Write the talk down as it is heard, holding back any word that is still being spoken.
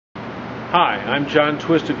Hi, I'm John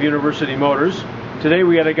Twist of University Motors. Today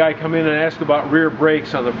we had a guy come in and ask about rear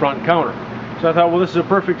brakes on the front counter. So I thought, well, this is a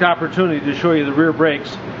perfect opportunity to show you the rear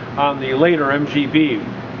brakes on the later MGB,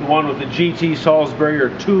 the one with the GT Salisbury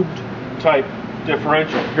or tubed type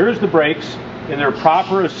differential. Here's the brakes in their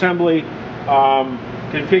proper assembly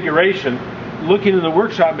configuration. Looking in the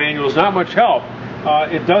workshop manual is not much help.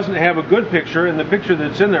 It doesn't have a good picture, and the picture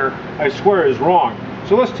that's in there, I swear, is wrong.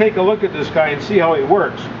 So let's take a look at this guy and see how he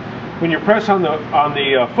works. When you press on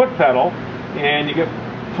the foot pedal and you get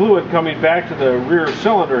fluid coming back to the rear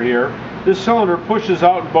cylinder here, this cylinder pushes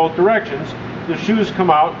out in both directions. The shoes come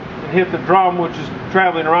out and hit the drum, which is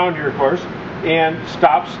traveling around here, of course, and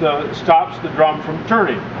stops the drum from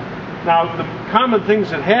turning. Now, the common things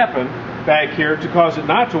that happen back here to cause it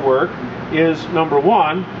not to work is, number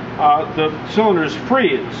one, the cylinders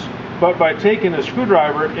freeze. But by taking a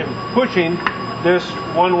screwdriver and pushing this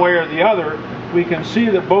one way or the other, we can see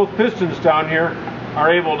that both pistons down here are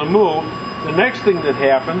able to move. The next thing that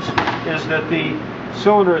happens is that the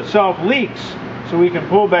cylinder itself leaks. So we can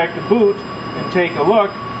pull back the boot and take a look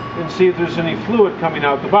and see if there's any fluid coming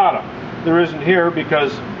out the bottom. There isn't here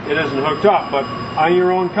because it isn't hooked up, but on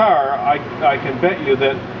your own car, I can bet you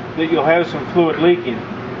that you'll have some fluid leaking.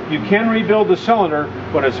 You can rebuild the cylinder,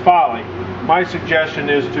 but it's folly. My suggestion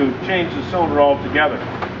is to change the cylinder altogether.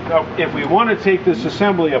 Now, if we want to take this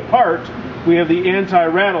assembly apart, we have the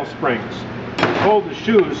anti-rattle springs. Hold the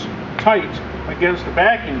shoes tight against the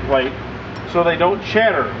backing plate so they don't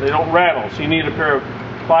shatter, they don't rattle. So you need a pair of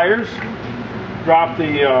pliers. Drop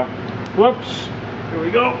the, whoops, here we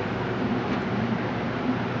go.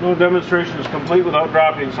 No demonstration is complete without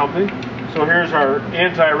dropping something. So here's our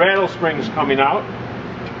anti-rattle springs coming out.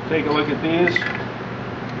 Take a look at these.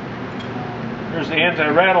 Here's the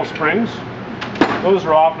anti-rattle springs. Those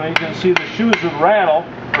are off. Now you can see the shoes would rattle,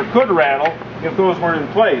 or could rattle, if those weren't in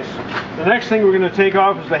place. The next thing we're going to take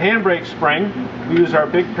off is the handbrake spring. We use our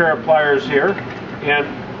big pair of pliers here, and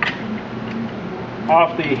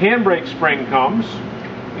off the handbrake spring comes,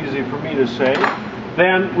 easy for me to say.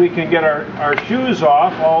 Then we can get our shoes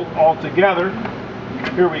off all together.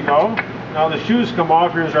 Here we go. Now the shoes come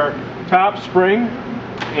off. Here's our top spring,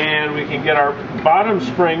 and we can get our bottom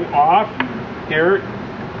spring off here.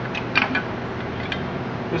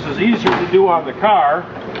 This is easier to do on the car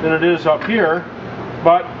than it is up here,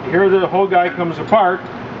 but here the whole guy comes apart.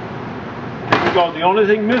 Here we go. The only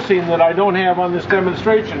thing missing that I don't have on this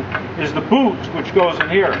demonstration is the boot, which goes in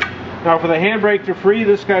here. Now for the handbrake to free,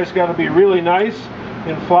 this guy's got to be really nice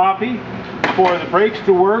and floppy. For the brakes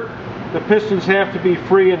to work, the pistons have to be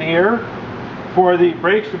free in here. For the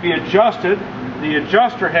brakes to be adjusted, the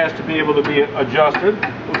adjuster has to be able to be adjusted.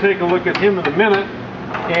 We'll take a look at him in a minute.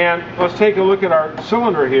 And let's take a look at our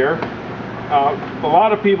cylinder here. A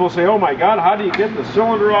lot of people say, oh my God, how do you get the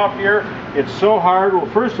cylinder off here? It's so hard. Well,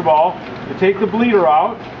 first of all, you take the bleeder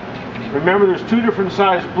out. Remember, there's two different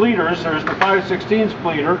size bleeders. There's the 5/16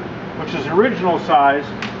 bleeder, which is the original size.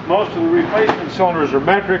 Most of the replacement cylinders are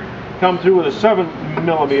metric, come through with a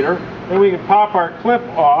 7mm. Then we can pop our clip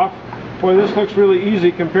off. Boy, this looks really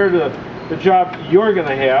easy compared to the job you're going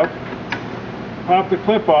to have. Pop the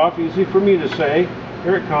clip off, easy for me to say.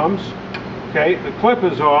 Here it comes. Okay, the clip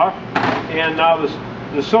is off, and now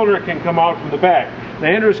the cylinder can come out from the back. The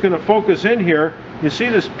Andrew's going to focus in here. You see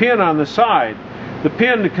this pin on the side. The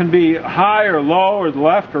pin can be high or low or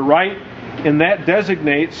left or right, and that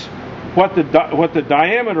designates what the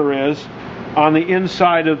diameter is on the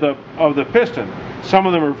inside of the piston. Some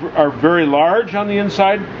of them are very large on the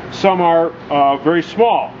inside. Some are very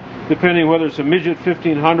small, depending whether it's a midget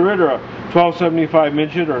 1500 or a 1275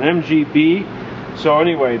 midget or an MGB. So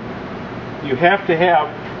anyway, you have to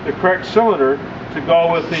have the correct cylinder to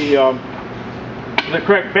go with the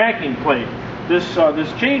correct backing plate. This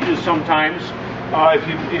changes sometimes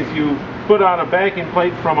if you put on a backing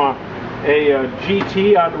plate from a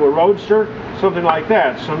GT onto a Roadster, something like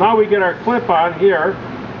that. So now we get our clip on here,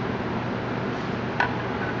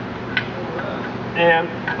 and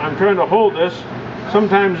I'm trying to hold this.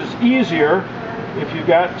 Sometimes it's easier if you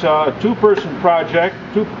got a two-person project,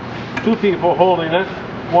 two people holding it,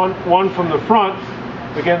 one from the front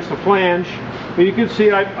against the flange. But you can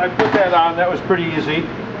see I put that on. That was pretty easy.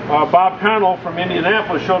 Bob Connell from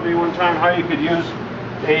Indianapolis showed me one time how you could use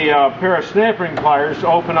a pair of snap ring pliers to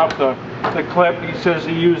open up the clip. He says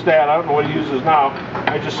he used that. I don't know what he uses now.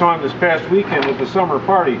 I just saw him this past weekend at the summer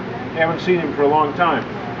party. Haven't seen him for a long time.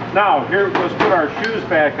 Now, here, let's put our shoes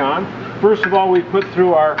back on. First of all, we put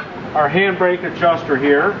through our handbrake adjuster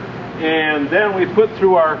here, and then we put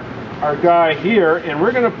through our guy here, and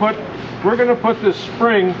we're going to put this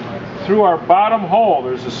spring through our bottom hole.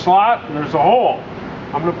 There's a slot and there's a hole.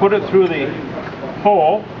 I'm going to put it through the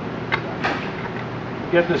hole,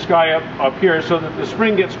 get this guy up here so that the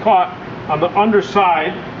spring gets caught on the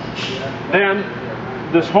underside. Then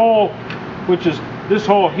this hole, which is this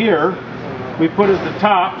hole here, we put at the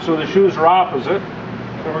top so the shoes are opposite.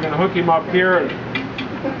 So we're going to hook him up here and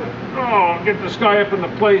get this guy up into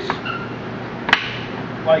place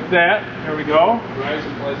like that. There we go.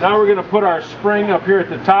 Now we're going to put our spring up here at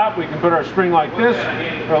the top. We can put our spring like this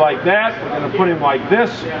or like that. We're going to put him like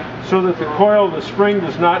this so that the coil of the spring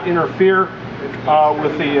does not interfere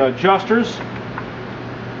with the adjusters.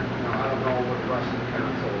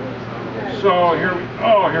 So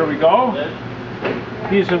here we go.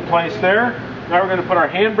 He's in place there. Now we're going to put our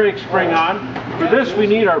handbrake spring on. For this we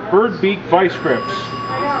need our bird beak vice grips.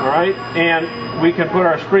 Alright, and we can put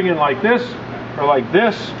our spring in like this or like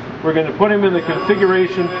this. We're going to put him in the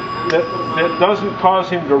configuration that doesn't cause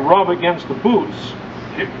him to rub against the boots.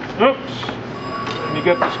 Oops. When you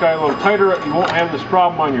get this guy a little tighter, you won't have this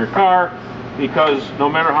problem on your car, because no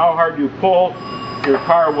matter how hard you pull, your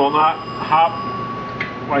car will not hop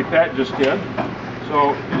like that just did.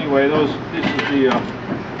 So anyway, this is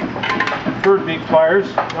the bird beak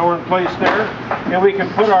pliers. Now we're in place there, and we can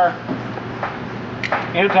put our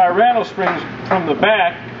anti-rattle springs from the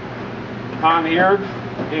back on here,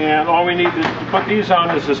 and all we need to put these on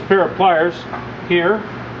is this pair of pliers here,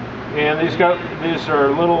 and these are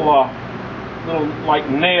little like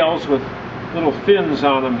nails with little fins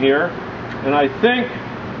on them here, and I think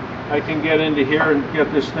I can get into here and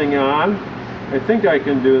get this thing on. I think I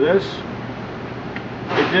can do this.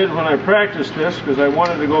 I did when I practiced this because I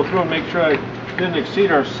wanted to go through and make sure I didn't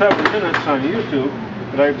exceed our 7 minutes on YouTube,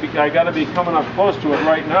 but I got to be coming up close to it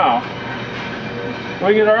right now.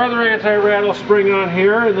 We get our other anti-rattle spring on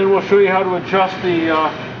here, and then we'll show you how to adjust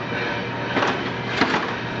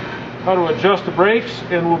the brakes,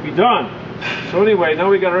 and we'll be done. So anyway, now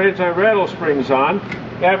we got our anti-rattle springs on.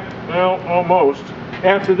 Well, almost.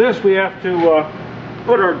 After this, we have to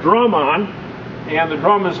put our drum on, and the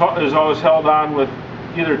drum is always held on with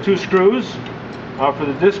either 2 screws for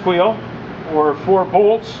the disc wheel, or 4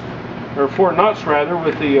 bolts, or 4 nuts rather,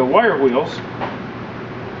 with the wire wheels.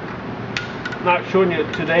 Not showing you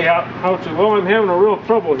today how to. Well, I'm having a real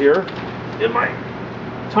trouble here. In my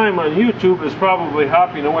time on YouTube is probably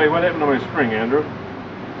hopping away. What happened to my spring, Andrew?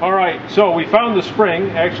 All right, so we found the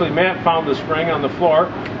spring. Actually, Matt found the spring on the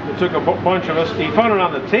floor. It took a bunch of us. He found it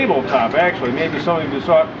on the tabletop, actually. Maybe some of you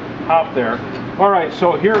saw it hop there. All right,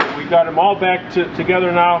 so here we got them all back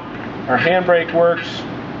together now. Our handbrake works.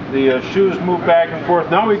 The shoes move back and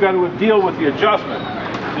forth. Now we've got to deal with the adjustment.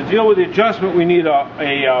 To deal with the adjustment, we need a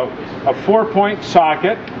 4-point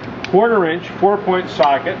socket, 1/4 inch 4-point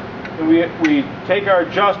socket. And we take our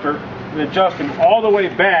adjuster and adjust him all the way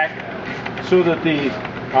back so that the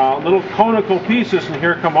little conical pieces in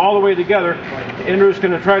here come all the way together. Andrew's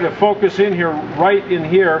going to try to focus in here, right in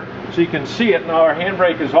here, so you can see it. Now our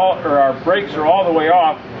handbrake our brakes are all the way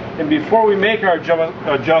off. And before we make our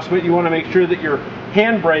adjustment, you want to make sure that your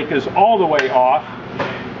handbrake is all the way off.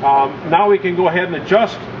 Now we can go ahead and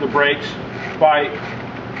adjust the brakes by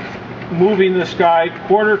moving this guy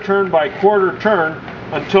 1/4 turn by 1/4 turn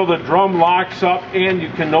until the drum locks up and you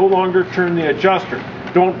can no longer turn the adjuster.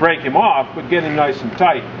 Don't break him off, but get him nice and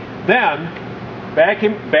tight. Then back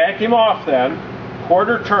him off then,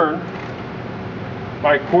 1/4 turn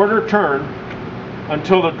by 1/4 turn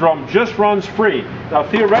until the drum just runs free. Now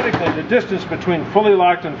theoretically the distance between fully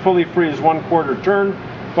locked and fully free is 1/4 turn,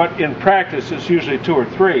 but in practice it's usually 2 or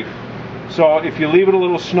 3. So if you leave it a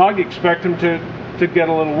little snug, expect them to get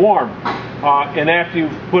a little warm. And after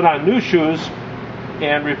you've put on new shoes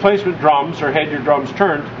and replacement drums or had your drums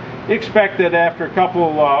turned, expect that after a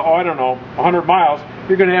couple, 100 miles,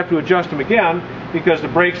 you're going to have to adjust them again, because the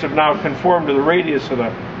brakes have now conformed to the radius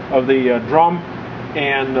of the drum,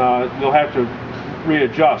 and you'll have to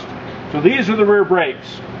readjust. So these are the rear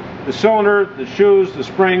brakes: the cylinder, the shoes, the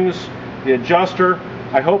springs, the adjuster.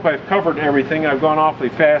 I hope I've covered everything. I've gone awfully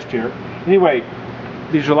fast here. Anyway,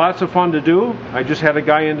 these are lots of fun to do. I just had a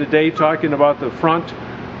guy in today talking about the front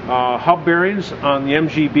hub bearings on the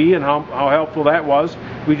MGB and how helpful that was.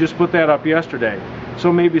 We just put that up yesterday.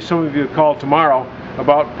 So maybe some of you call tomorrow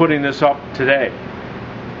about putting this up today.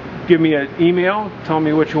 Give me an email, tell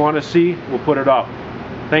me what you want to see, we'll put it up.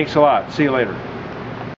 Thanks a lot. See you later.